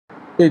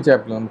ഈ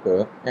ചാപ്റ്ററിൽ നമുക്ക്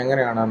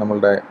എങ്ങനെയാണ്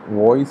നമ്മളുടെ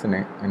വോയിസിനെ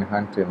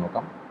എൻഹാൻസ് ചെയ്ത്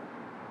നോക്കാം.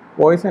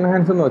 വോയിസ്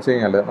എൻഹാൻസ് എന്ന് വെച്ച്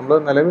കഴിഞ്ഞാൽ നമ്മൾ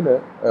നിലവിൽ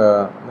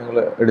നിങ്ങൾ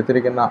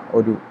എടുത്തിരിക്കുന്ന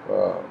ഒരു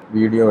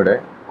വീഡിയോയുടെ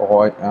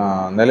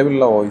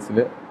നിലവിലുള്ള വോയിസിൽ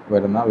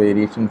വരുന്ന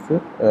വേരിയേഷൻസ്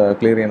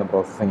ക്ലിയർ ചെയ്യുന്ന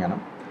പ്രോസസ്സിംഗ് ആണ്.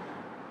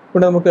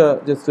 ഇവിടെ നമുക്ക്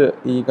ജസ്റ്റ്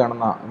ഈ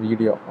കാണുന്ന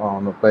വീഡിയോ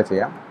ഒന്ന് പ്ലേ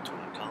ചെയ്യാം.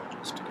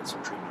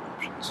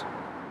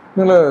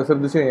 നിങ്ങൾ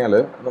ശ്രദ്ധിച്ചു കഴിഞ്ഞാൽ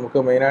നമുക്ക്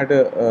മെയിനായിട്ട്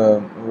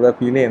ഇവിടെ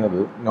ഫീൽ ചെയ്യുന്നത്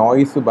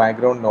നോയ്സ്,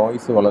 ബാക്ക്ഗ്രൗണ്ട്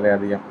നോയ്സ്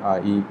വളരെയധികം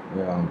ഈ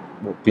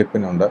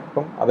ക്ലിപ്പിനുണ്ട്.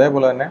 അപ്പം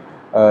അതേപോലെ തന്നെ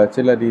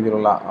ചില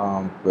രീതിയിലുള്ള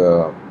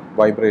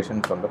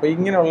വൈബ്രേഷൻസ് ഉണ്ട്. അപ്പോൾ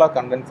ഇങ്ങനെയുള്ള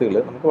കണ്ടൻസുകൾ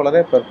നമുക്ക്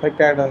വളരെ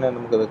പെർഫെക്റ്റ് ആയിട്ട് തന്നെ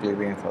നമുക്കത് ക്ലിയർ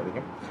ചെയ്യാൻ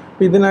സാധിക്കും.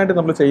 അപ്പോൾ ഇതിനായിട്ട്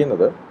നമ്മൾ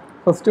ചെയ്യുന്നത്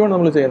ഫസ്റ്റ്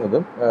നമ്മൾ ചെയ്യുന്നത്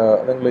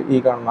നിങ്ങൾ ഈ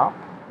കാണുന്ന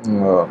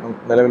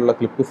നിലവിലുള്ള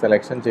ക്ലിപ്പ്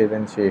സെലക്ഷൻ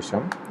ചെയ്തതിന്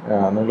ശേഷം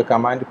നിങ്ങൾ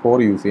കമാൻഡ്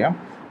 4 യൂസ് ചെയ്യാം.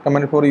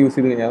 കമാൻഡ് 4 യൂസ്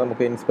ചെയ്ത് കഴിഞ്ഞാൽ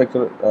നമുക്ക്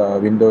ഇൻസ്പെക്ടർ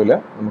വിൻഡോയിൽ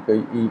നമുക്ക്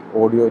ഈ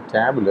ഓഡിയോ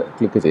ടാബിൽ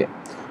ക്ലിക്ക് ചെയ്യാം.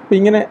 അപ്പോൾ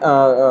ഇങ്ങനെ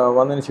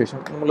വന്നതിന് ശേഷം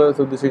നമ്മൾ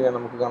ശ്രദ്ധിച്ചു കഴിഞ്ഞാൽ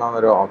നമുക്ക് കാണാവുന്ന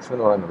ഒരു ഓപ്ഷൻ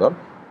എന്ന് പറയുന്നത്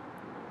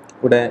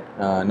ഇവിടെ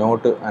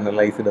നോട്ട്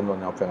അനലൈസ്ഡ് എന്ന്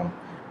പറഞ്ഞ ഓപ്ഷൻ കാണാം.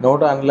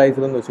 നോട്ട്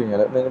അനലൈസ്ഡ് എന്ന് വെച്ച്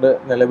കഴിഞ്ഞാൽ നിങ്ങളുടെ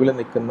നിലവിൽ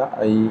നിൽക്കുന്ന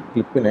ഈ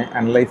ക്ലിപ്പിനെ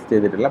അനലൈസ്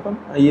ചെയ്തിട്ടില്ല. അപ്പം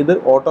ഇത്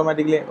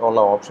ഓട്ടോമാറ്റിക്കലി ഉള്ള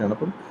ഓപ്ഷനാണ്.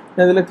 അപ്പം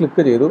ഞാൻ ഇതിൽ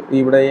ക്ലിക്ക് ചെയ്തു.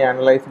 ഇവിടെ ഈ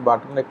അനലൈസ്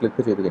ബട്ടണിൽ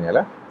ക്ലിക്ക് ചെയ്ത് കഴിഞ്ഞാൽ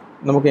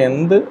നമുക്ക്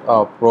എന്ത്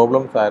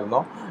പ്രോബ്ലംസ് ആയിരുന്നോ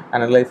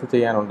അനലൈസ്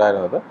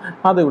ചെയ്യാനുണ്ടായിരുന്നത്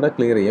അതിവിടെ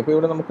ക്ലിയർ ചെയ്യും. അപ്പോൾ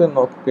ഇവിടെ നമുക്ക്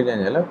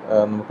നോക്കിക്കഴിഞ്ഞാൽ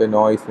നമുക്ക്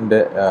നോയ്സിൻ്റെ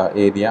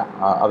ഏരിയ,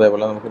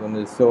 അതേപോലെ നമുക്ക്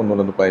ജസ്റ്റ്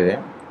ഒന്നുകൂടെ പ്ലേ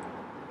ചെയ്യാം.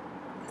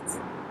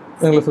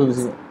 നിങ്ങൾ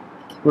ശ്രദ്ധിച്ച്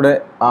ഇവിടെ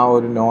ആ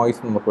ഒരു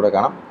നോയ്സ് നമുക്കിവിടെ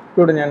കാണാം.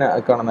 ഇവിടെ ഞാൻ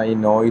കാണുന്ന ഈ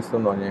നോയ്സ്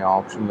എന്ന് പറഞ്ഞ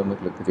ഓപ്ഷനിൽ ഒന്ന്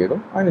ക്ലിക്ക് ചെയ്തു.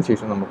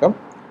 അതിനുശേഷം നമുക്ക്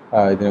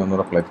ഇതിനെ ഒന്ന്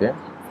റിപ്ലൈ ചെയ്യാം.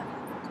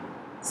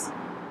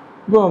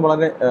 ഇപ്പോൾ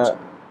വളരെ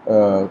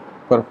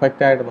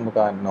പെർഫെക്റ്റായിട്ട് നമുക്ക്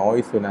ആ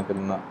നോയ്സ് ഇതിനകത്ത്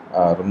നിന്ന്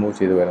റിമൂവ്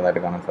ചെയ്ത്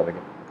വരുന്നതായിട്ട് കാണാൻ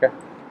സാധിക്കും. ഓക്കെ,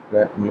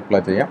 ഇവിടെ നമ്മൾ പ്ലേ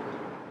ചെയ്യാം.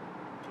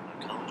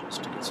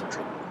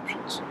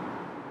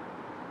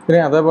 പിന്നെ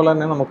അതേപോലെ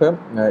തന്നെ നമുക്ക്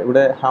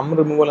ഇവിടെ ഹം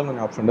റിമൂവൽ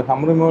എന്നൊരു ഓപ്ഷൻ ഉണ്ട്. ഹം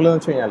റിമൂവൽ എന്ന്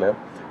വെച്ച് കഴിഞ്ഞാൽ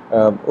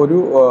ഒരു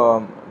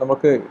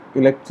നമുക്ക്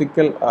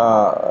ഇലക്ട്രിക്കൽ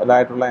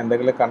ആയിട്ടുള്ള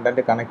എന്തെങ്കിലും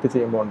കണ്ടൻറ്റ് കണക്ട്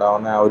ചെയ്യുമ്പോൾ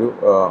ഉണ്ടാകുന്ന ആ ഒരു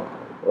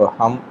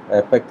ഹം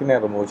എഫക്റ്റിനെ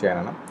റിമൂവ്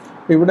ചെയ്യാനാണ്.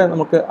 അപ്പോൾ ഇവിടെ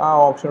നമുക്ക് ആ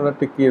ഓപ്ഷനോടെ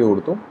ടിക്ക് ചെയ്ത്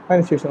കൊടുത്തു.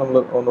 അതിനുശേഷം നമ്മൾ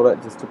ഒന്നുകൂടെ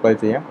ജസ്റ്റ് പ്ലേ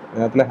ചെയ്യാം.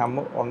 ഇതിനകത്തിൽ ഹം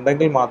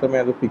ഉണ്ടെങ്കിൽ മാത്രമേ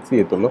അത് ഫിക്സ്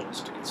ചെയ്യത്തുള്ളൂ.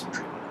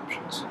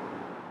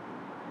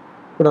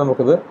 ഇവിടെ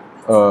നമുക്കത്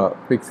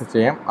ഫിക്സ്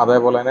ചെയ്യാം.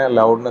 അതേപോലെ തന്നെ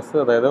ലൗഡ്നെസ്,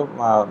 അതായത്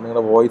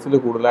നിങ്ങളുടെ വോയിസിൽ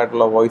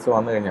കൂടുതലായിട്ടുള്ള വോയിസ്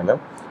വന്നു കഴിഞ്ഞാൽ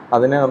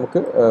അതിനെ നമുക്ക്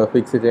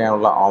ഫിക്സ്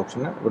ചെയ്യാനുള്ള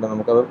ഓപ്ഷന് ഇവിടെ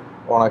നമുക്കത്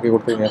ഓണാക്കി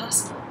കൊടുത്തു കഴിഞ്ഞാൽ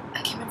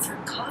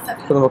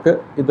അപ്പോൾ നമുക്ക്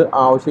ഇത്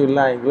ആവശ്യമില്ല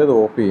എങ്കിൽ ഇത്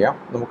ഓഫ് ചെയ്യാം.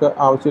 നമുക്ക്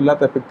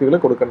ആവശ്യമില്ലാത്ത എഫക്റ്റുകൾ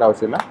കൊടുക്കേണ്ട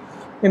ആവശ്യമില്ല.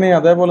 ഇനി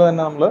അതേപോലെ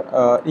തന്നെ നമ്മൾ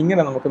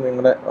ഇങ്ങനെ നമുക്ക്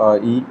നിങ്ങളുടെ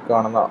ഈ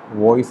കാണുന്ന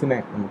വോയിസിനെ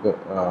നമുക്ക്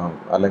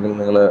അല്ലെങ്കിൽ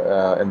നിങ്ങൾ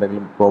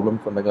എന്തെങ്കിലും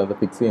പ്രോബ്ലംസ് ഉണ്ടെങ്കിൽ അത്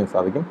ഫിക്സ് ചെയ്യാൻ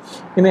സാധിക്കും.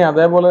 ഇനി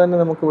അതേപോലെ തന്നെ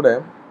നമുക്കിവിടെ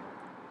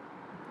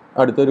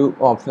അടുത്തൊരു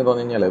ഓപ്ഷൻ എന്ന്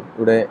പറഞ്ഞു കഴിഞ്ഞാൽ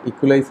ഇവിടെ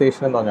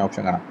ഇക്വലൈസേഷൻ എന്ന് പറഞ്ഞ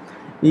ഓപ്ഷൻ കാണാം.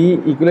 ഈ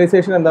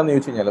ഇക്വലൈസേഷൻ എന്താണെന്ന്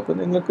ചോദിച്ചു കഴിഞ്ഞാൽ ഇപ്പോൾ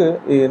നിങ്ങൾക്ക്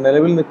ഈ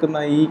നിലവിൽ നിൽക്കുന്ന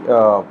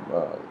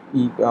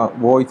ഈ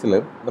വോയിസിൽ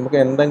നമുക്ക്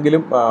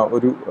എന്തെങ്കിലും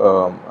ഒരു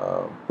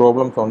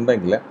പ്രോബ്ലംസ്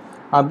ഉണ്ടെങ്കിൽ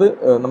അത്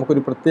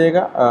നമുക്കൊരു പ്രത്യേക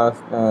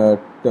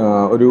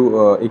ഒരു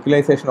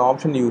ഇക്വലൈസേഷൻ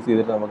ഓപ്ഷൻ യൂസ്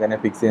ചെയ്തിട്ട് നമുക്ക് അതിനെ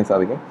ഫിക്സ് ചെയ്യാൻ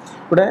സാധിക്കും.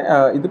 ഇവിടെ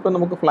ഇതിപ്പോൾ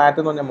നമുക്ക് ഫ്ലാറ്റ്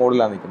എന്ന് പറഞ്ഞ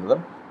മോഡിലാണ് നിൽക്കുന്നത്.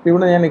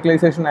 ഇവിടെ ഞാൻ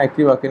ഇക്വലൈസേഷൻ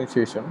ആക്റ്റീവ് ആക്കിയതിന്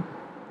ശേഷം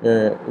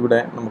ഇവിടെ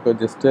നമുക്ക്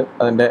ജസ്റ്റ്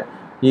അതിൻ്റെ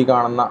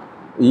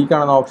ഈ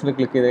കാണുന്ന ഓപ്ഷനിൽ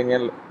ക്ലിക്ക് ചെയ്ത്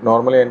കഴിഞ്ഞാൽ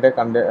നോർമലി എൻ്റെ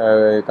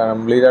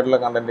കംപ്ലീറ്റ് ആയിട്ടുള്ള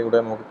കണ്ടൻറ്റ് ഇവിടെ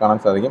നമുക്ക് കാണാൻ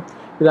സാധിക്കും.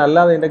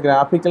 ഇതല്ലാതെ ഇതിൻ്റെ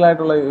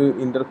ഗ്രാഫിക്കലായിട്ടുള്ള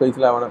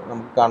ഇൻ്റർഫേസിലാണ്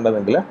നമുക്ക്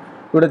കാണേണ്ടതെങ്കിൽ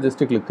ഇവിടെ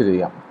ജസ്റ്റ് ക്ലിക്ക്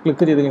ചെയ്യാം.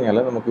 ക്ലിക്ക് ചെയ്ത് കഴിഞ്ഞാൽ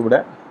നമുക്കിവിടെ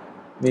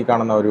ഈ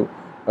കാണുന്ന ഒരു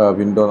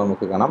വിൻഡോ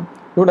നമുക്ക് കാണാം.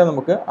 ഇവിടെ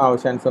നമുക്ക്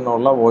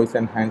ആവശ്യാനുസരണമുള്ള വോയിസ്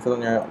എൻഹാൻസ്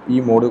ഈ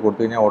മോഡ്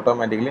കൊടുത്തു കഴിഞ്ഞാൽ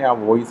ഓട്ടോമാറ്റിക്കലി ആ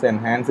വോയിസ്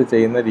എൻഹാൻസ്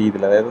ചെയ്യുന്ന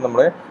രീതിയിൽ, അതായത്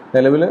നമ്മുടെ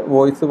നിലവിൽ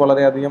വോയിസ്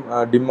വളരെയധികം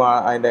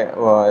അതിൻ്റെ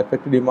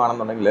എഫക്റ്റ്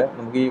ഡിമാണെന്നുണ്ടെങ്കിൽ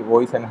നമുക്ക് ഈ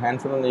വോയിസ്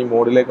എൻഹാൻസ് എന്ന ഈ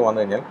മോഡിലേക്ക്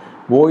വന്നു കഴിഞ്ഞാൽ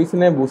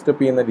വോയിസിനെ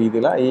ബൂസ്റ്റപ്പ് ചെയ്യുന്ന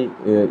രീതിയിൽ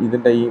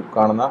ഇതിൻ്റെ ഈ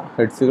കാണുന്ന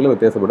ഹെഡ്സുകൾ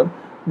വ്യത്യാസപ്പെടും.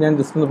 ഞാൻ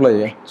ജസ്റ്റ് ഒന്ന് പ്ലേ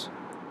ചെയ്യാം.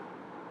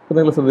 അപ്പോൾ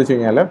നിങ്ങൾ ശ്രദ്ധിച്ചു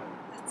കഴിഞ്ഞാൽ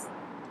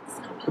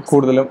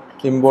കൂടുതലും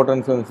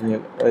ഇമ്പോർട്ടൻസ് എന്ന് വെച്ച്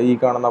കഴിഞ്ഞാൽ ഈ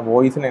കാണുന്ന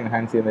വോയിസിനെ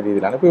എൻഹാൻസ് ചെയ്യുന്ന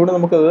രീതിയിലാണ്. ഇപ്പോൾ ഇവിടെ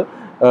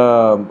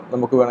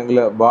നമുക്ക് വേണമെങ്കിൽ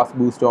ബാസ്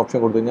ബൂസ്റ്റ് ഓപ്ഷൻ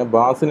കൊടുത്തു കഴിഞ്ഞാൽ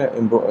ബാസിന്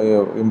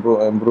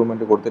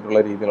ഇമ്പ്രൂവ്മെൻറ്റ് കൊടുത്തിട്ടുള്ള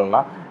രീതിയിലുള്ള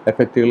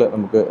എഫക്റ്റുകൾ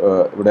നമുക്ക്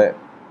ഇവിടെ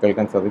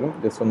കേൾക്കാൻ സാധിക്കും.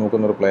 ജസ്റ്റ്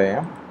നമുക്കൊന്ന് പ്ലേ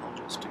ചെയ്യാം.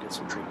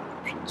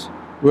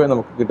 ഇവിടെ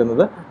നമുക്ക്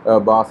കിട്ടുന്നത്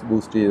ബാസ്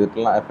ബൂസ്റ്റ്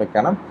ചെയ്തിട്ടുള്ള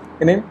എഫക്റ്റാണ്.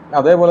 ഇനി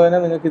അതേപോലെ തന്നെ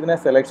നിങ്ങൾക്ക് ഇതിനെ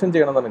സെലക്ഷൻ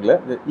ചെയ്യണമെന്നുണ്ടെങ്കിൽ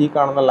ഈ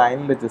കാണുന്ന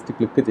ലൈനിൽ ജസ്റ്റ്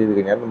ക്ലിക്ക് ചെയ്ത്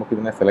കഴിഞ്ഞാൽ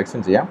നമുക്കിതിനെ സെലക്ഷൻ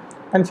ചെയ്യാം.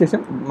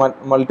 അതിനുശേഷം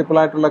മൾട്ടിപ്പിൾ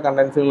ആയിട്ടുള്ള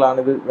കണ്ടൻസുകളാണ്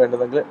ഇത്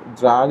വേണ്ടതെങ്കിൽ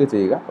ഡ്രാഗ്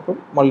ചെയ്യുക. അപ്പം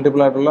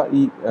മൾട്ടിപ്പിൾ ആയിട്ടുള്ള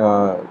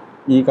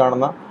ഈ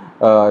കാണുന്ന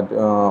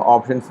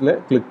ഓപ്ഷൻസിൽ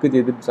ക്ലിക്ക്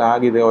ചെയ്ത്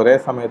ഡ്രാഗ് ചെയ്ത് ഒരേ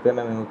സമയത്ത്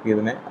തന്നെ നിങ്ങൾക്ക്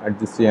ഇതിനെ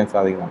അഡ്ജസ്റ്റ് ചെയ്യാൻ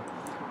സാധിക്കുന്നതാണ്.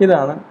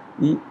 ഇതാണ്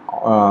ഈ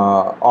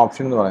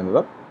ഓപ്ഷൻ എന്ന്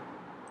പറയുന്നത്.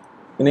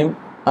 ഇനിയും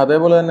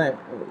അതേപോലെ തന്നെ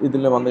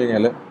ഇതിൽ വന്നു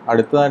കഴിഞ്ഞാൽ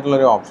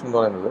അടുത്തതായിട്ടുള്ളൊരു ഓപ്ഷൻ എന്ന്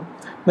പറയുന്നത്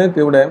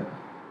നിങ്ങൾക്ക് ഇവിടെ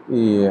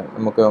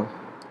നമുക്ക്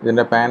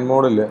ഇതിൻ്റെ പാൻ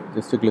മോഡിൽ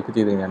ജസ്റ്റ് ക്ലിക്ക്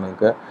ചെയ്ത് കഴിഞ്ഞാൽ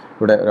നിങ്ങൾക്ക്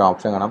ഇവിടെ ഒരു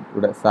ഓപ്ഷൻ കാണാം.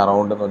 ഇവിടെ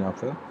സറൗണ്ട് എന്ന് പറഞ്ഞ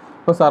ഓപ്ഷൻ.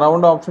 അപ്പോൾ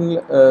സറൗണ്ട് ഓപ്ഷനിൽ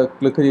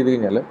ക്ലിക്ക് ചെയ്ത്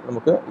കഴിഞ്ഞാൽ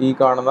നമുക്ക് ഈ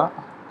കാണുന്ന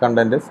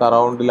കണ്ടൻറ്റ്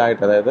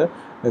സറൗണ്ടിലായിട്ട്, അതായത്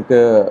നിങ്ങൾക്ക്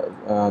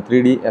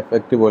 3D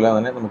എഫക്റ്റ് പോലെ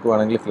തന്നെ നമുക്ക്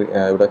വേണമെങ്കിൽ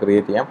ഇവിടെ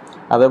ക്രിയേറ്റ് ചെയ്യാം.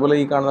 അതേപോലെ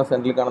ഈ കാണുന്ന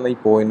സെൻറ്ററിൽ കാണുന്ന ഈ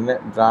പോയിൻറ്റിനെ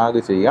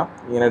ഡ്രാഗ് ചെയ്യാം.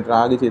 ഇങ്ങനെ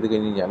ഡ്രാഗ് ചെയ്ത്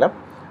കഴിഞ്ഞ് കഴിഞ്ഞാൽ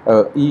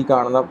ഈ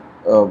കാണുന്ന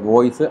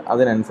വോയിസ്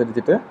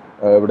അതിനനുസരിച്ചിട്ട്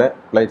ഇവിടെ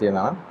പ്ലേ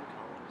ചെയ്യുന്നതാണ്.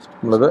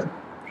 നമ്മളത്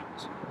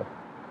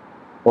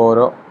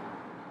ഓരോ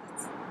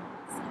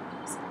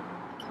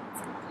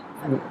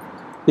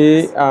ഈ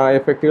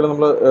എഫക്റ്റുകൾ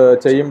നമ്മൾ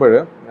ചെയ്യുമ്പോൾ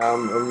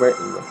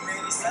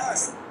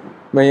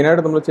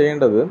മെയിനായിട്ട് നമ്മൾ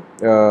ചെയ്യേണ്ടത്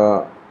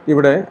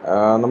ഇവിടെ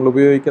നമ്മൾ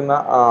ഉപയോഗിക്കുന്ന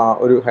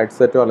ഒരു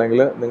ഹെഡ്സെറ്റോ അല്ലെങ്കിൽ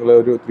നിങ്ങൾ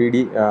ഒരു 3D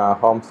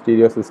ഹോം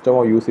സ്റ്റീരിയോ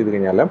സിസ്റ്റമോ യൂസ് ചെയ്ത്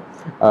കഴിഞ്ഞാൽ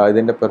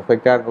ഇതിൻ്റെ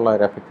പെർഫെക്റ്റ് ആയിട്ടുള്ള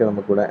ഒരു എഫക്റ്റ്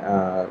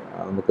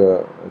നമുക്ക്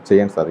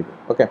ചെയ്യാൻ സാധിക്കും.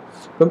 ഓക്കെ,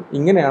 അപ്പം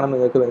ഇങ്ങനെയാണ്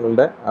നിങ്ങൾക്ക്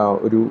നിങ്ങളുടെ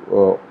ഒരു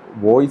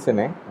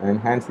വോയിസിനെ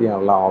എൻഹാൻസ്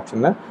ചെയ്യാനുള്ള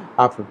ഓപ്ഷന്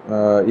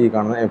ഈ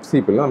കാണുന്ന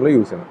FCP നമ്മൾ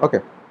യൂസ് ചെയ്യുന്നത്.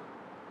 ഓക്കെ.